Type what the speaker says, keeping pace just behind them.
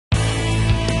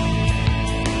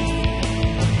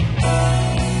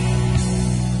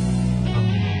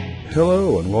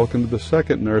Hello and welcome to the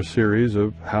second in our series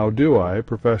of How Do I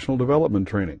Professional Development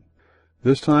Training.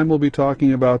 This time we'll be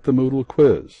talking about the Moodle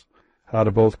Quiz, how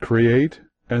to both create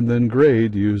and then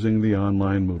grade using the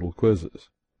online Moodle quizzes.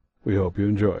 We hope you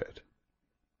enjoy it.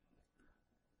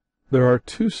 There are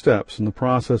two steps in the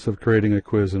process of creating a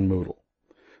quiz in Moodle.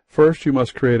 First, you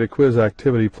must create a quiz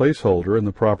activity placeholder in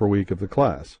the proper week of the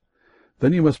class.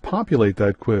 Then you must populate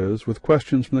that quiz with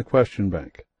questions from the question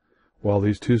bank. While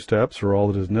these two steps are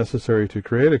all that is necessary to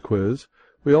create a quiz,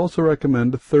 we also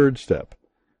recommend a third step,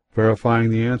 verifying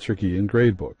the answer key in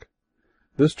Gradebook.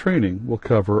 This training will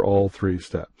cover all three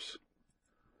steps.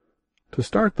 To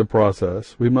start the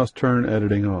process, we must turn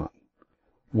editing on.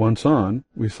 Once on,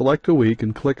 we select a week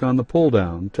and click on the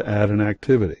pull-down to add an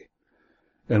activity.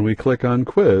 And we click on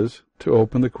Quiz to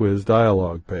open the quiz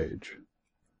dialog page.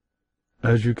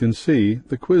 As you can see,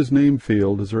 the quiz name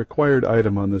field is a required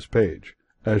item on this page,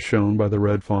 as shown by the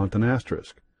red font and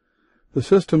asterisk. The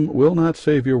system will not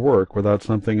save your work without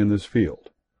something in this field.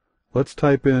 Let's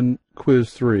type in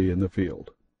Quiz 3 in the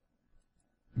field.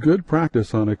 Good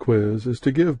practice on a quiz is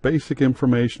to give basic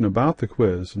information about the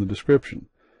quiz in the description.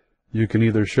 You can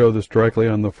either show this directly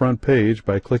on the front page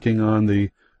by clicking on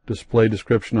the Display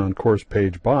Description on Course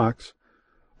Page box,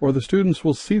 or the students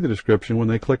will see the description when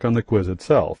they click on the quiz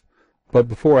itself, but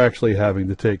before actually having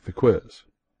to take the quiz.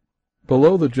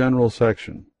 Below the General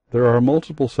section, there are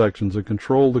multiple sections that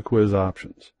control the quiz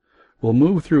options. We'll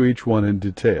move through each one in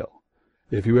detail.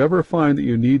 If you ever find that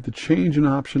you need to change an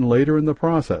option later in the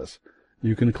process,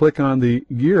 you can click on the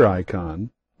gear icon,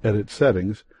 Edit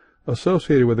Settings,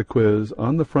 associated with the quiz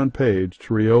on the front page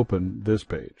to reopen this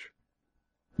page.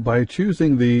 By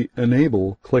choosing the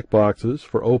Enable click boxes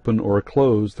for open or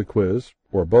close the quiz,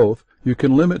 or both, you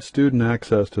can limit student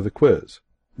access to the quiz.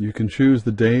 You can choose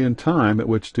the day and time at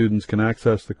which students can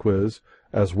access the quiz,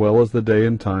 as well as the day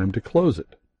and time to close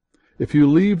it. If you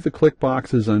leave the click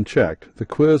boxes unchecked, the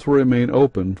quiz will remain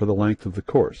open for the length of the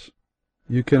course.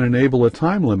 You can enable a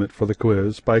time limit for the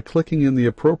quiz by clicking in the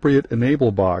appropriate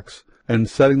Enable box and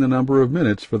setting the number of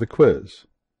minutes for the quiz.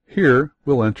 Here,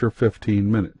 we'll enter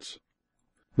 15 minutes.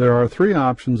 There are three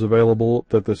options available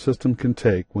that the system can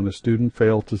take when a student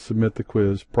fails to submit the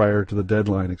quiz prior to the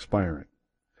deadline expiring.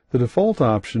 The default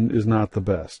option is not the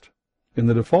best. In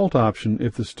the default option,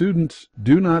 if the students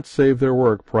do not save their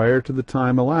work prior to the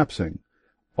time elapsing,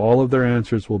 all of their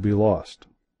answers will be lost.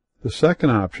 The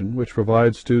second option, which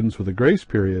provides students with a grace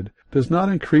period, does not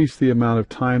increase the amount of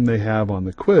time they have on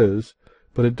the quiz,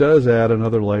 but it does add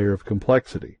another layer of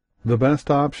complexity. The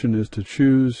best option is to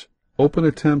choose Open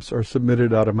attempts are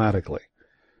submitted automatically.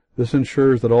 This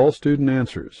ensures that all student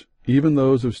answers, even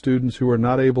those of students who are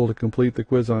not able to complete the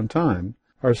quiz on time,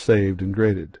 are saved and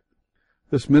graded.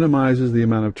 This minimizes the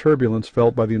amount of turbulence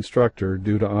felt by the instructor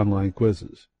due to online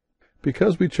quizzes.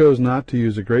 Because we chose not to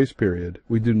use a grace period,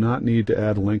 we do not need to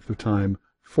add a length of time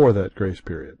for that grace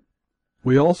period.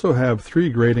 We also have three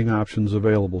grading options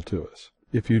available to us.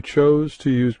 If you chose to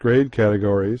use grade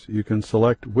categories, you can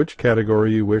select which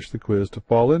category you wish the quiz to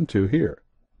fall into here.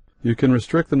 You can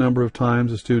restrict the number of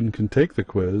times a student can take the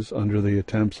quiz under the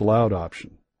Attempts Allowed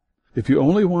option. If you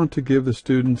only want to give the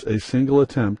students a single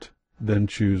attempt, then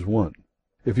choose one.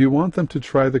 If you want them to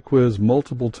try the quiz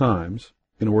multiple times,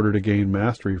 in order to gain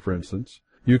mastery for instance,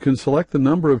 you can select the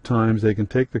number of times they can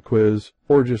take the quiz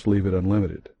or just leave it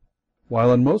unlimited.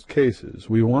 While in most cases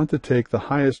we want to take the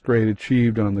highest grade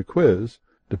achieved on the quiz,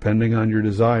 depending on your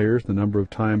desires, the number of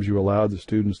times you allowed the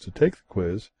students to take the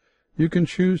quiz, you can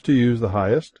choose to use the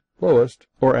highest, lowest,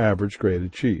 or average grade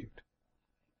achieved.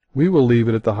 We will leave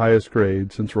it at the highest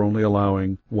grade since we're only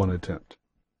allowing one attempt.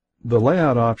 The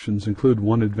layout options include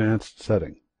one advanced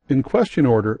setting. In question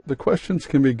order, the questions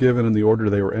can be given in the order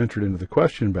they were entered into the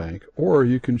question bank, or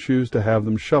you can choose to have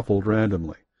them shuffled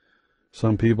randomly.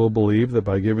 Some people believe that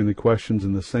by giving the questions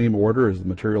in the same order as the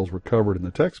materials were covered in the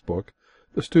textbook,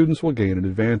 the students will gain an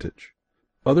advantage.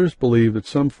 Others believe that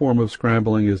some form of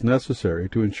scrambling is necessary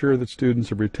to ensure that students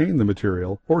have retained the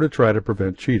material or to try to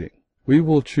prevent cheating. We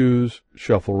will choose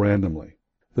Shuffle Randomly.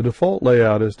 The default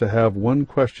layout is to have one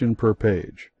question per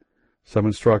page. Some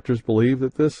instructors believe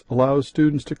that this allows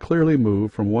students to clearly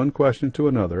move from one question to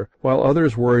another, while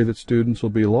others worry that students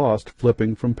will be lost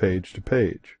flipping from page to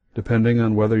page. Depending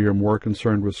on whether you're more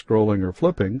concerned with scrolling or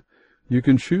flipping, you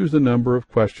can choose the number of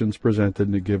questions presented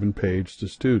in a given page to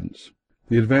students.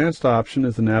 The advanced option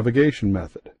is the navigation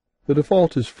method. The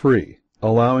default is free,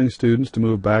 allowing students to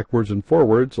move backwards and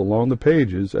forwards along the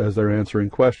pages as they're answering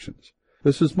questions.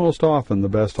 This is most often the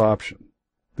best option.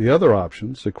 The other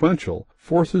option, sequential,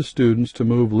 forces students to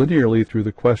move linearly through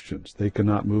the questions. They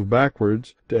cannot move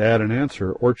backwards to add an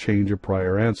answer or change a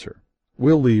prior answer.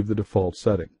 We'll leave the default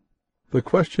setting. The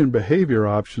question behavior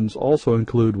options also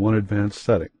include one advanced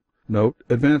setting. Note,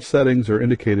 advanced settings are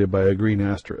indicated by a green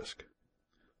asterisk.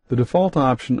 The default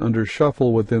option under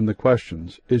Shuffle within the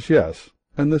questions is Yes,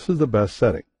 and this is the best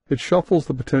setting. It shuffles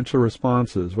the potential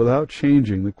responses without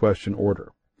changing the question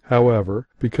order. However,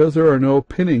 because there are no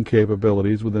pinning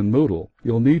capabilities within Moodle,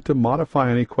 you'll need to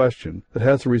modify any question that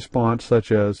has a response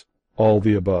such as all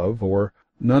the above or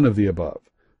none of the above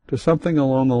to something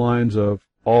along the lines of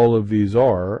all of these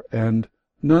are and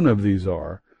none of these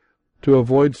are to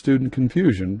avoid student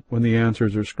confusion when the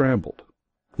answers are scrambled.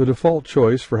 The default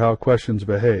choice for how questions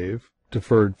behave,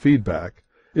 deferred feedback,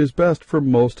 is best for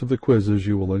most of the quizzes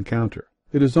you will encounter.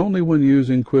 It is only when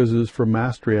using quizzes for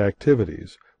mastery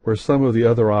activities where some of the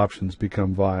other options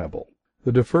become viable.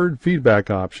 The deferred feedback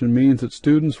option means that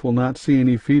students will not see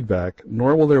any feedback,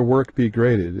 nor will their work be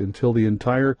graded until the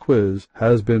entire quiz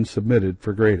has been submitted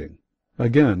for grading.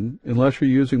 Again, unless you're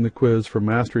using the quiz for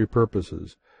mastery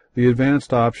purposes, the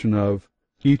advanced option of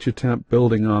each attempt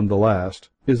building on the last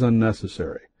is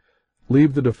unnecessary.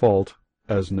 Leave the default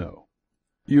as no.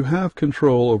 You have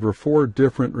control over 4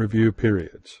 different review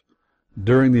periods: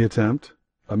 during the attempt,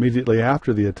 immediately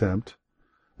after the attempt,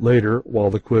 later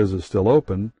while the quiz is still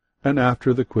open, and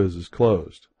after the quiz is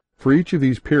closed. For each of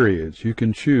these periods, you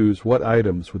can choose what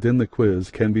items within the quiz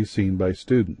can be seen by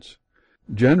students.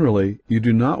 Generally, you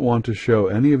do not want to show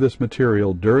any of this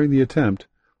material during the attempt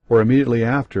or immediately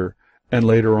after and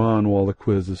later on while the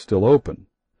quiz is still open,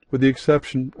 with the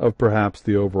exception of perhaps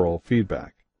the overall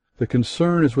feedback. The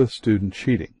concern is with student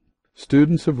cheating.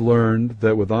 Students have learned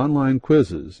that with online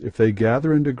quizzes, if they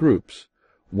gather into groups,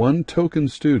 one token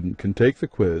student can take the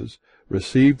quiz,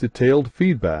 receive detailed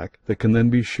feedback that can then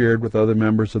be shared with other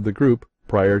members of the group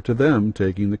prior to them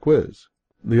taking the quiz.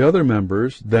 The other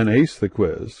members then ace the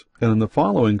quiz, and in the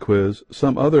following quiz,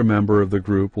 some other member of the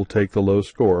group will take the low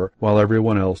score while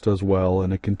everyone else does well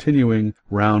in a continuing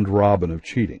round-robin of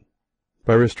cheating.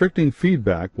 By restricting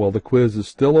feedback while the quiz is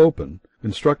still open,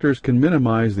 instructors can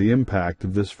minimize the impact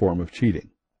of this form of cheating.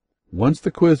 Once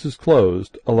the quiz is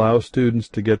closed, allow students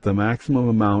to get the maximum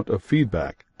amount of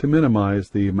feedback to minimize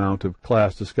the amount of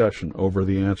class discussion over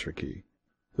the answer key.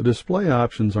 The display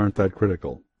options aren't that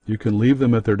critical. You can leave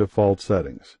them at their default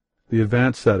settings. The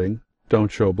advanced setting,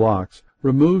 Don't Show Blocks,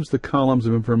 removes the columns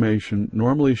of information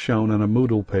normally shown on a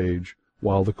Moodle page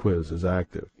while the quiz is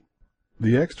active.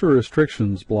 The Extra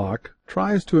Restrictions block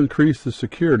tries to increase the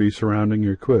security surrounding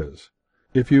your quiz.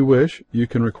 If you wish, you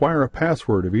can require a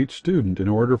password of each student in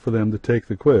order for them to take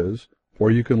the quiz,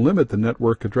 or you can limit the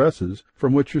network addresses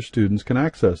from which your students can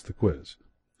access the quiz.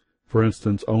 For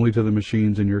instance, only to the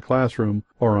machines in your classroom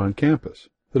or on campus.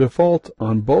 The default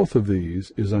on both of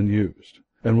these is unused,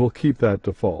 and we'll keep that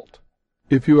default.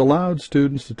 If you allowed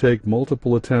students to take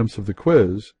multiple attempts of the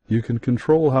quiz, you can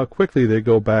control how quickly they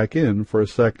go back in for a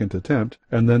second attempt,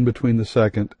 and then between the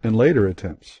second and later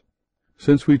attempts.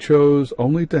 Since we chose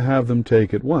only to have them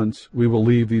take it once, we will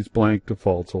leave these blank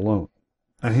defaults alone.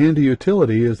 A handy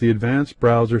utility is the Advanced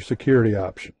Browser Security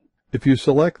option. If you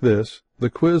select this, the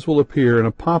quiz will appear in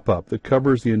a pop-up that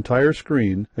covers the entire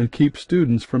screen and keeps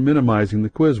students from minimizing the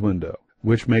quiz window,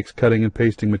 which makes cutting and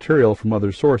pasting material from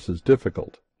other sources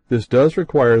difficult. This does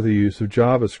require the use of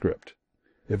JavaScript.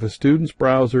 If a student's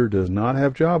browser does not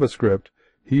have JavaScript,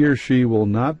 he or she will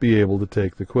not be able to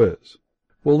take the quiz.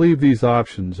 We'll leave these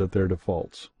options at their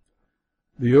defaults.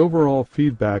 The overall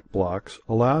feedback blocks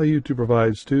allow you to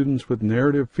provide students with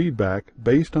narrative feedback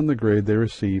based on the grade they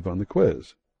receive on the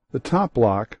quiz. The top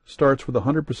block starts with a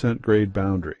 100% grade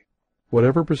boundary.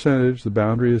 Whatever percentage the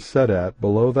boundary is set at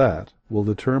below that will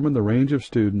determine the range of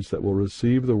students that will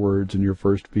receive the words in your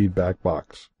first feedback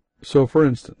box. So for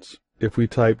instance, if we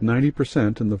type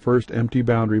 90% in the first empty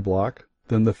boundary block,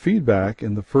 then the feedback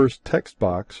in the first text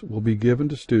box will be given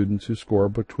to students who score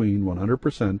between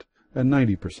 100% and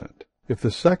 90%. If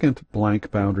the second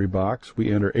blank boundary box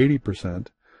we enter 80%,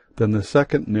 then the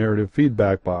second narrative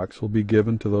feedback box will be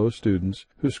given to those students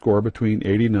who score between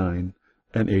 89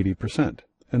 and 80%,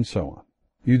 and so on.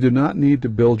 You do not need to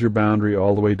build your boundary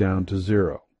all the way down to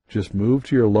 0. Just move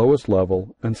to your lowest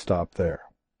level and stop there.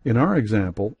 In our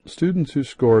example, students who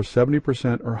score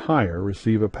 70% or higher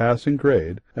receive a passing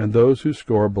grade, and those who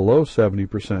score below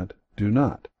 70% do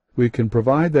not. We can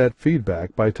provide that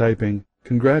feedback by typing,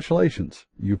 "Congratulations,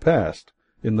 you passed,"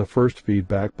 in the first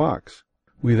feedback box.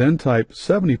 We then type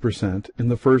 70% in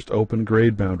the first open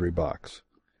grade boundary box,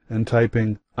 and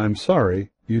typing, "I'm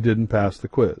sorry, you didn't pass the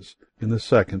quiz," in the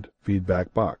second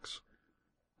feedback box.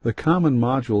 The common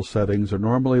module settings are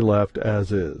normally left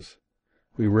as is.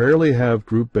 We rarely have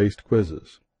group-based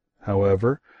quizzes.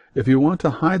 However, if you want to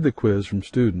hide the quiz from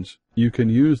students, you can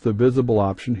use the visible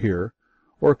option here,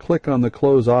 or click on the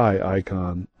Close Eye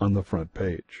icon on the front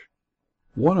page.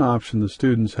 One option the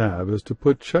students have is to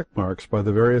put check marks by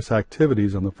the various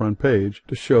activities on the front page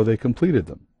to show they completed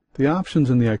them. The options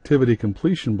in the activity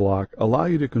completion block allow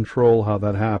you to control how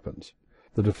that happens.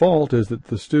 The default is that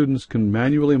the students can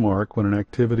manually mark when an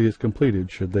activity is completed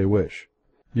should they wish.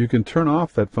 You can turn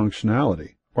off that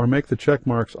functionality or make the check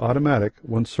marks automatic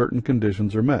when certain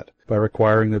conditions are met by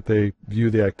requiring that they view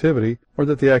the activity or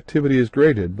that the activity is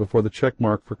graded before the check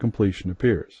mark for completion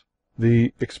appears.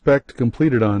 The Expect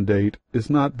Completed On date is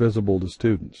not visible to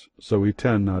students, so we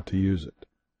tend not to use it.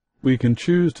 We can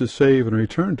choose to save and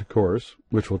return to course,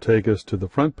 which will take us to the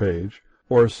front page,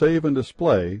 or save and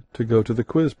display to go to the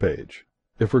quiz page.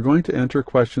 If we're going to enter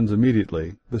questions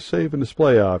immediately, the Save and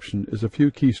Display option is a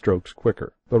few keystrokes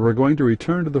quicker, but we're going to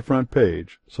return to the front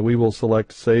page, so we will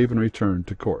select Save and Return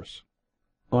to Course.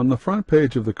 On the front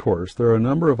page of the course, there are a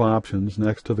number of options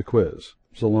next to the quiz,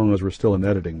 so long as we're still in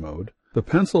editing mode. The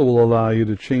pencil will allow you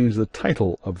to change the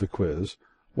title of the quiz,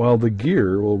 while the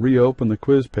gear will reopen the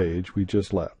quiz page we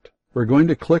just left. We're going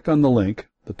to click on the link,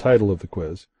 the title of the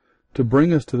quiz, to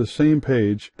bring us to the same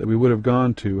page that we would have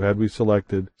gone to had we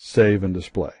selected Save and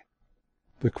Display.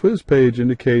 The quiz page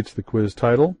indicates the quiz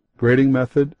title, grading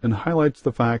method, and highlights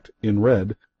the fact, in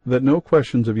red, that no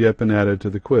questions have yet been added to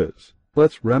the quiz.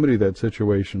 Let's remedy that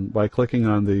situation by clicking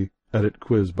on the Edit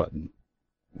Quiz button.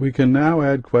 We can now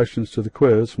add questions to the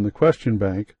quiz from the question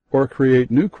bank or create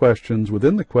new questions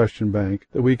within the question bank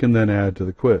that we can then add to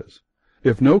the quiz.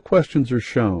 If no questions are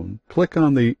shown, click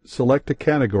on the Select a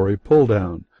Category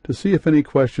pull-down to see if any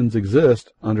questions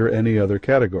exist under any other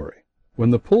category. When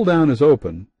the pull-down is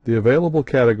open, the available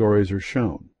categories are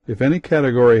shown. If any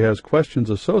category has questions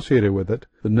associated with it,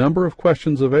 the number of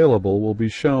questions available will be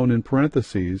shown in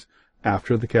parentheses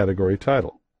after the category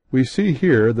title. We see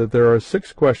here that there are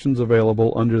 6 questions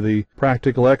available under the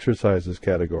Practical Exercises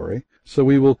category, so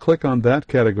we will click on that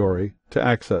category to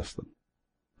access them.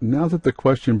 Now that the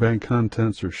question bank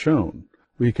contents are shown,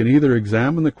 we can either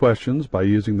examine the questions by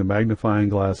using the magnifying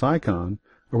glass icon,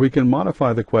 or we can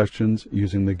modify the questions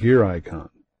using the gear icon.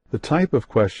 The type of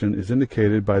question is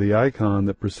indicated by the icon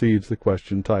that precedes the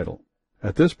question title.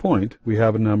 At this point, we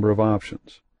have a number of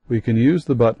options. We can use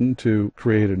the button to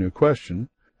create a new question,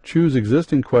 choose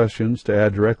existing questions to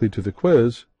add directly to the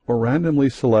quiz, or randomly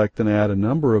select and add a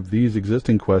number of these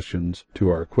existing questions to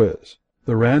our quiz.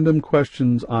 The Random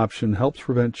Questions option helps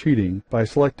prevent cheating by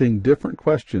selecting different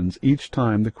questions each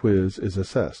time the quiz is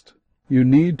assessed. You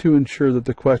need to ensure that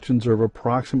the questions are of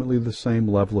approximately the same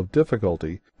level of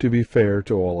difficulty to be fair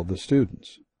to all of the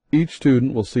students. Each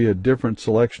student will see a different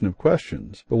selection of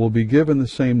questions, but will be given the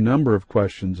same number of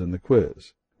questions in the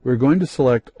quiz. We're going to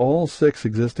select all 6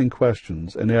 existing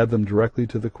questions and add them directly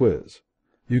to the quiz.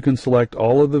 You can select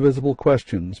all of the visible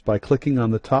questions by clicking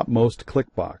on the topmost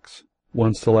click box.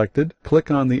 Once selected,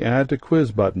 click on the Add to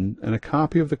Quiz button and a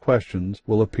copy of the questions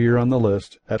will appear on the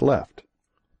list at left.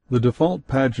 The default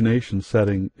pagination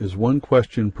setting is 1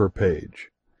 question per page.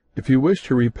 If you wish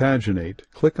to repaginate,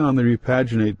 click on the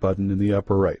Repaginate button in the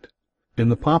upper right. In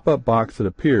the pop-up box that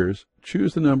appears,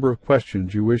 choose the number of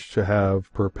questions you wish to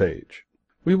have per page.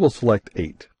 We will select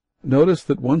 8. Notice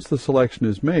that once the selection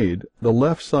is made, the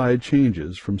left side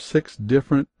changes from 6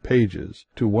 different pages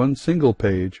to 1 single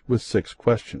page with 6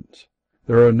 questions.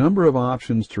 There are a number of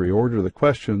options to reorder the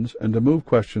questions and to move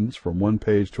questions from one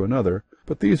page to another,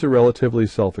 but these are relatively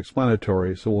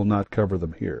self-explanatory, so we'll not cover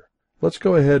them here. Let's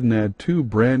go ahead and add 2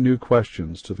 brand new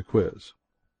questions to the quiz.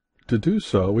 To do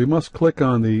so, we must click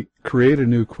on the Create a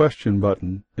New Question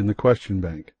button in the question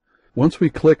bank. Once we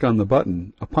click on the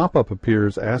button, a pop-up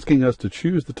appears asking us to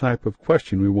choose the type of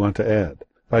question we want to add.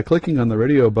 By clicking on the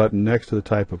radio button next to the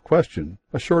type of question,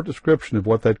 a short description of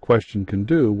what that question can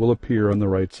do will appear on the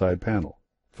right side panel.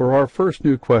 For our first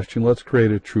new question, let's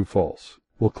create a true-false.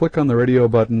 We'll click on the radio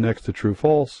button next to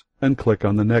true-false and click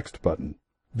on the Next button.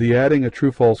 The Adding a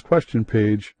True-False Question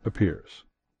page appears.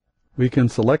 We can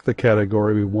select the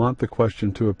category we want the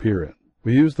question to appear in.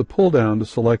 We use the pull-down to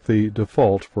select the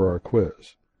default for our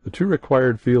quiz. The 2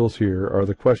 required fields here are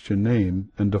the question name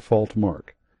and default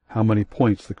mark, how many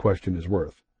points the question is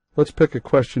worth. Let's pick a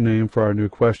question name for our new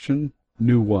question,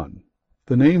 New 1.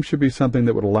 The name should be something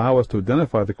that would allow us to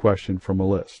identify the question from a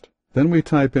list. Then we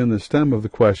type in the stem of the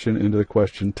question into the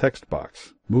question text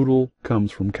box. Moodle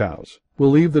comes from cows.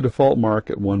 We'll leave the default mark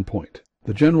at 1 point.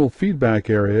 The general feedback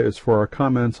area is for our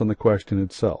comments on the question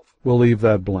itself. We'll leave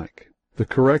that blank. The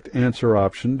correct answer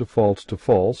option defaults to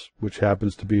false, which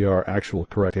happens to be our actual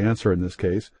correct answer in this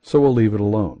case, so we'll leave it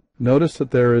alone. Notice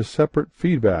that there is separate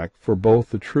feedback for both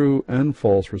the true and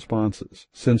false responses.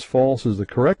 Since false is the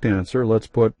correct answer, let's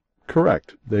put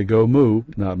correct. They go moo,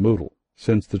 not Moodle.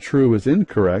 Since the true is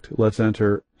incorrect, let's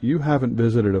enter, "You haven't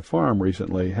visited a farm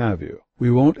recently, have you?"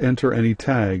 We won't enter any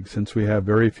tags since we have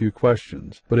very few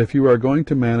questions, but if you are going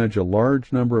to manage a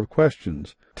large number of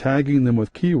questions, tagging them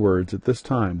with keywords at this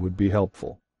time would be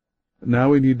helpful.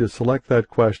 Now we need to select that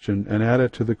question and add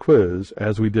it to the quiz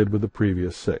as we did with the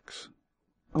previous 6.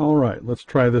 All right, let's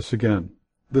try this again,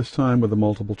 this time with a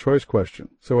multiple choice question.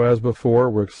 So as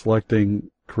before, we're selecting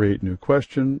Create New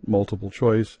Question, Multiple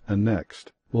Choice, and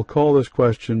Next. We'll call this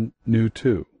question New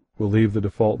 2. We'll leave the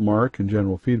default mark and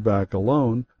general feedback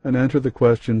alone and enter the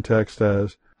question text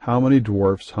as, "How many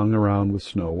dwarfs hung around with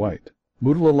Snow White?"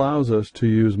 Moodle allows us to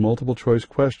use multiple choice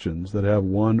questions that have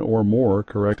one or more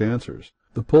correct answers.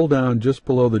 The pull down just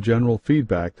below the general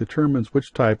feedback determines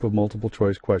which type of multiple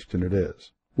choice question it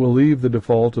is. We'll leave the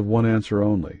default of one answer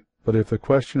only, but if the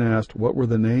question asked what were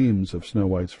the names of Snow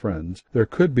White's friends, there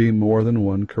could be more than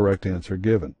one correct answer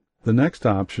given. The next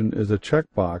option is a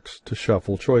checkbox to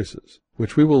shuffle choices,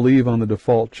 which we will leave on the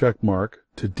default check mark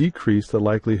to decrease the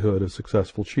likelihood of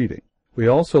successful cheating. We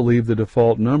also leave the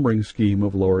default numbering scheme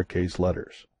of lowercase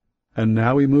letters. And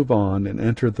now we move on and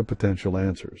enter the potential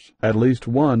answers. At least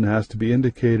one has to be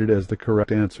indicated as the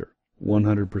correct answer,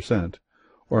 100%,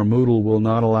 or Moodle will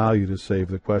not allow you to save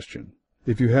the question.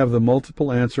 If you have the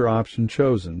multiple answer option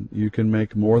chosen, you can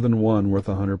make more than one worth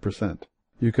 100%.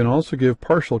 You can also give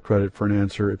partial credit for an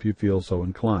answer if you feel so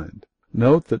inclined.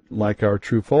 Note that, like our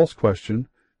true-false question,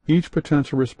 each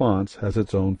potential response has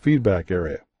its own feedback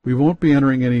area. We won't be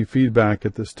entering any feedback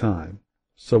at this time,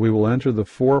 so we will enter the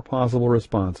 4 possible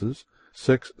responses,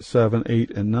 6, 7,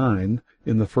 8, and 9,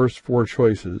 in the first 4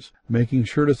 choices, making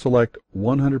sure to select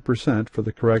 100% for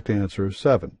the correct answer of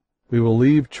 7. We will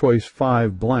leave choice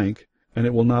 5 blank, and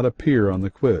it will not appear on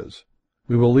the quiz.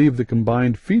 We will leave the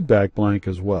combined feedback blank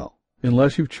as well.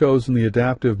 Unless you've chosen the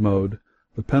adaptive mode,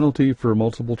 the penalty for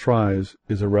multiple tries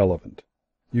is irrelevant.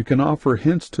 You can offer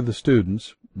hints to the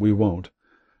students, we won't,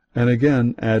 and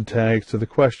again add tags to the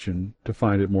question to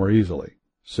find it more easily.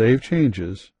 Save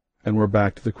changes, and we're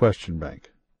back to the question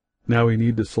bank. Now we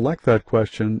need to select that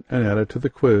question and add it to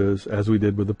the quiz as we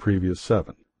did with the previous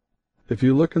 7. If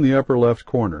you look in the upper left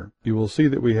corner, you will see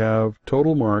that we have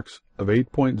total marks of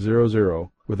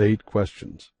 8.00 with 8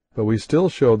 questions. But we still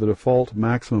show the default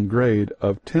maximum grade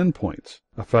of 10 points,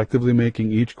 effectively making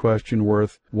each question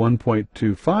worth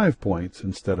 1.25 points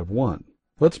instead of 1.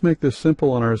 Let's make this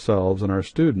simple on ourselves and our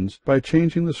students by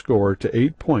changing the score to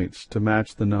 8 points to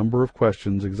match the number of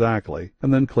questions exactly,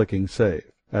 and then clicking Save.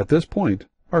 At this point,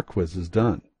 our quiz is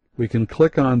done. We can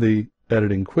click on the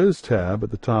Editing Quiz tab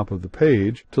at the top of the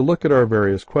page to look at our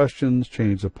various questions,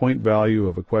 change the point value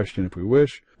of a question if we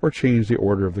wish, or change the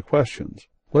order of the questions.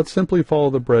 Let's simply follow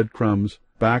the breadcrumbs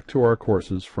back to our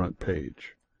course's front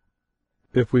page.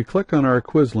 If we click on our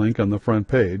quiz link on the front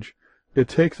page, it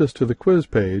takes us to the quiz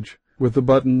page with the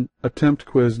button Attempt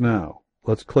Quiz Now.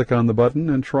 Let's click on the button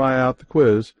and try out the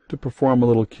quiz to perform a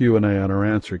little Q&A on our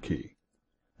answer key.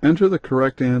 Enter the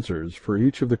correct answers for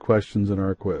each of the questions in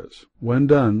our quiz. When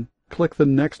done, click the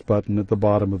Next button at the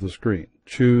bottom of the screen.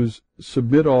 Choose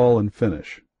Submit All and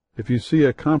Finish. If you see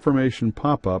a confirmation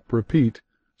pop-up, repeat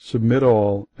Submit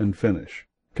All and Finish.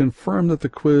 Confirm that the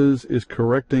quiz is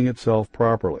correcting itself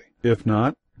properly. If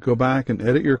not, go back and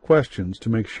edit your questions to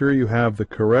make sure you have the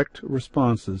correct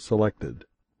responses selected.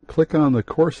 Click on the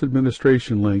Course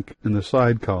Administration link in the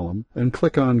side column and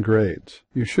click on Grades.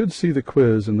 You should see the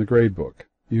quiz in the gradebook.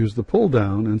 Use the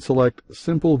pull-down and select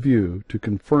Simple View to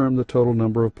confirm the total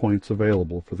number of points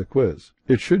available for the quiz.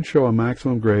 It should show a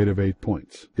maximum grade of 8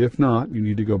 points. If not, you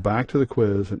need to go back to the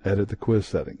quiz and edit the quiz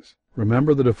settings.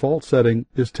 Remember, the default setting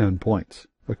is 10 points.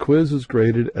 A quiz is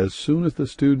graded as soon as the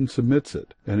student submits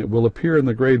it, and it will appear in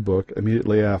the gradebook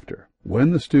immediately after.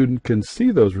 When the student can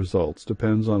see those results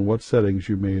depends on what settings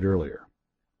you made earlier.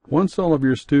 Once all of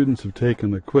your students have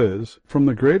taken the quiz, from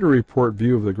the Grader Report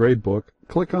view of the gradebook,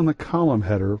 click on the column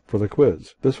header for the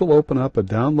quiz. This will open up a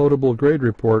downloadable grade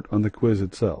report on the quiz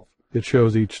itself. It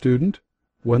shows each student,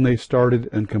 when they started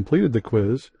and completed the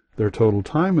quiz, their total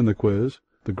time in the quiz,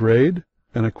 the grade,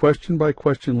 and a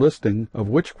question-by-question listing of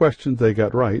which questions they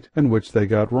got right and which they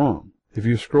got wrong. If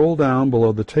you scroll down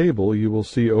below the table, you will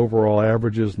see overall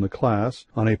averages in the class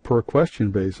on a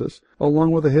per-question basis,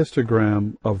 along with a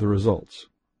histogram of the results.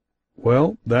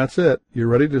 Well, that's it. You're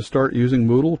ready to start using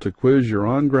Moodle to quiz your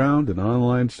on-ground and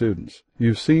online students.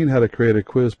 You've seen how to create a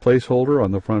quiz placeholder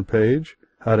on the front page,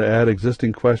 how to add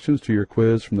existing questions to your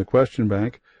quiz from the question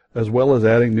bank, as well as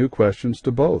adding new questions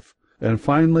to both. And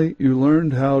finally, you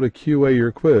learned how to QA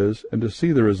your quiz and to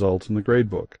see the results in the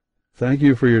gradebook. Thank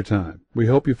you for your time. We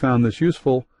hope you found this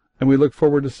useful, and we look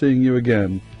forward to seeing you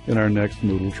again in our next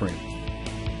Moodle training.